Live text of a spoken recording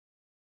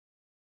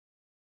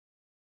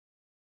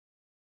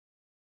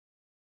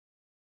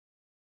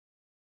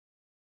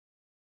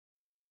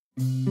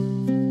When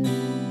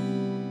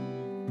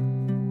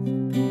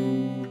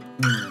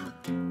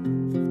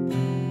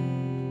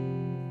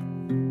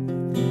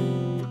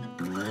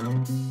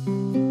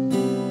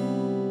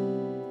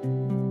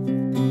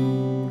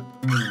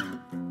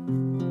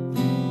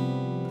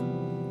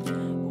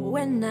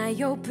I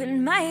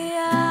open my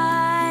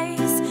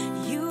eyes,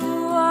 you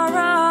are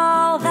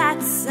all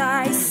that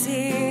I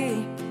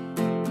see.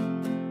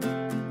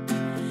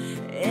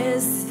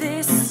 Is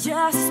this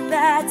just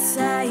bad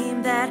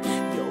time that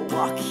you're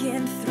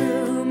walking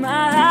through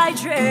my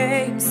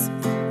dreams?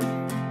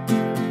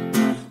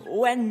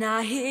 When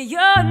I hear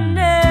your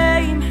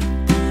name,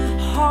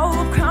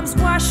 hope comes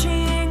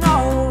washing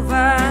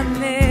over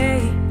me.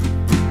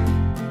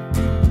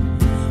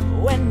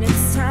 When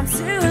it's time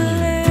to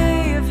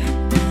leave,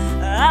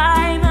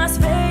 I must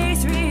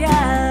face reality,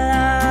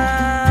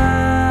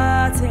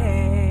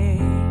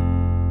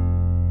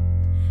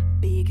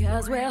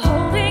 because we're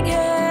holding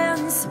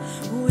hands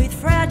with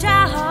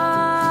fragile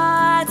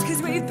hearts,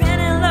 'cause we've been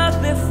in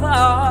love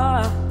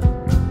before.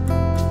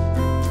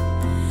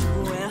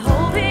 We're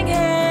holding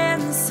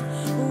hands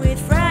with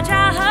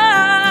fragile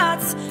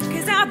hearts,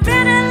 'cause I've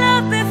been in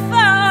love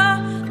before,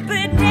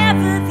 but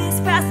never this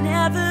fast,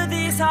 never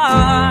this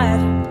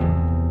hard.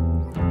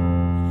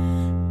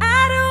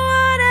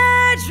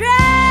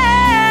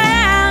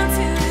 Drown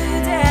to the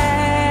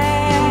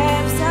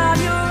depths of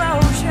your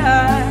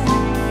ocean,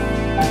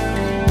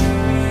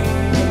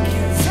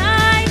 because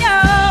I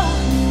know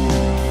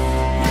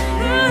you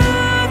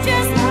move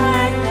just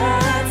like the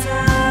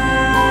tides.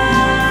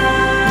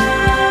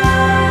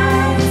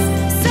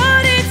 So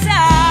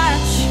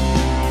detach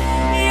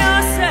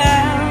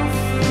yourself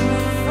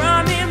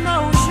from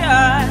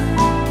emotion.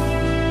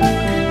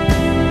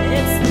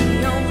 It's the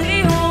only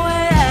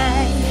way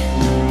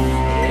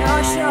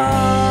you're sure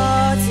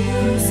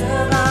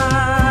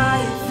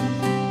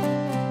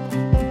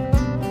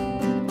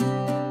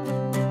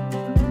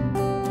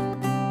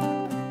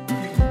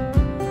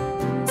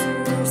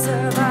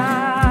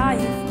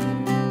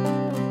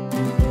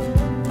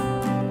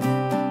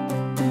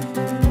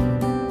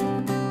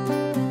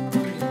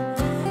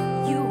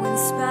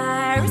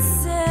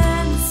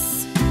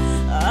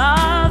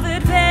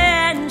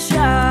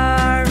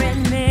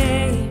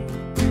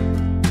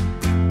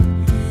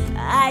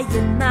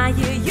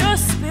your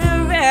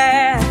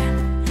spirit.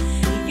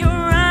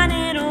 You're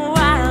running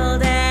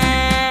wild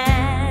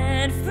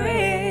and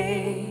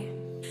free.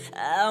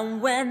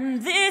 And when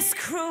this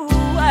cruel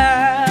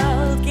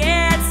world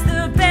gets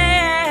the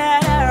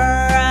better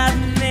of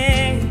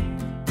me,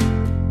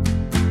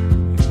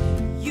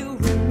 you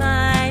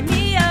remind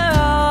me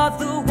of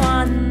the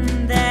one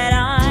that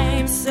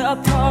I'm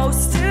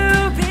supposed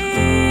to be.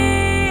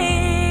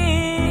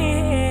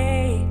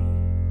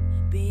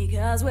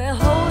 Because we're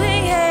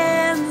holding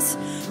hands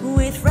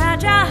with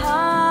fragile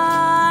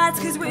hearts,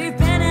 'cause we've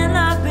been in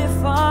love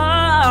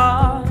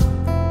before.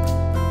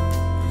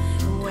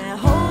 We're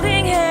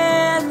holding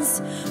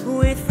hands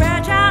with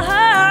fragile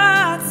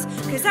hearts,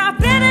 'cause I've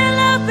been in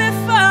love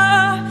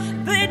before,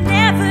 but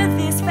never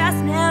this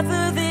fast,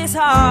 never this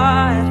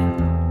hard.